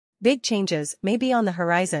Big changes may be on the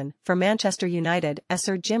horizon for Manchester United as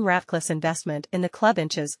Sir Jim Ratcliffe's investment in the club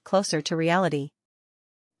inches closer to reality.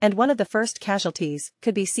 And one of the first casualties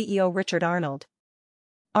could be CEO Richard Arnold.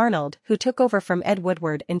 Arnold, who took over from Ed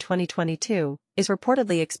Woodward in 2022, is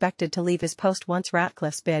reportedly expected to leave his post once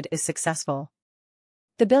Ratcliffe's bid is successful.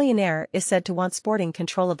 The billionaire is said to want sporting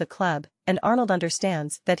control of the club, and Arnold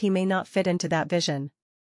understands that he may not fit into that vision.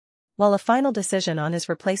 While a final decision on his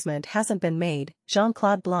replacement hasn't been made,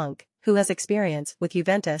 Jean-Claude Blanc, who has experience with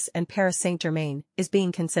Juventus and Paris Saint-Germain, is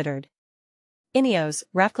being considered. INEOS,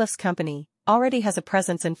 Ratcliffe's company, already has a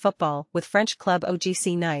presence in football with French club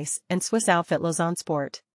OGC Nice and Swiss outfit Lausanne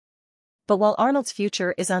Sport. But while Arnold's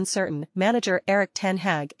future is uncertain, manager Erik Ten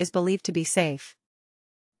Hag is believed to be safe.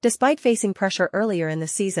 Despite facing pressure earlier in the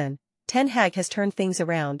season, Ten Hag has turned things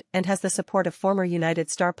around and has the support of former United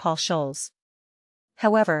star Paul Scholes.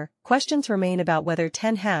 However, questions remain about whether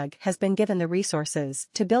Ten Hag has been given the resources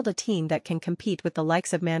to build a team that can compete with the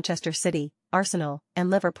likes of Manchester City, Arsenal, and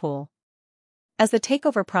Liverpool. As the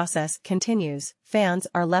takeover process continues, fans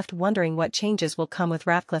are left wondering what changes will come with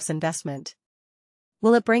Ratcliffe's investment.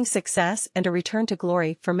 Will it bring success and a return to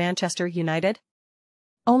glory for Manchester United?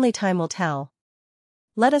 Only time will tell.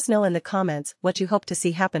 Let us know in the comments what you hope to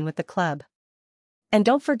see happen with the club. And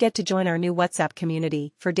don't forget to join our new WhatsApp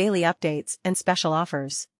community for daily updates and special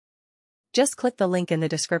offers. Just click the link in the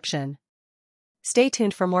description. Stay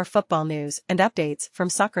tuned for more football news and updates from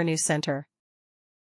Soccer News Center.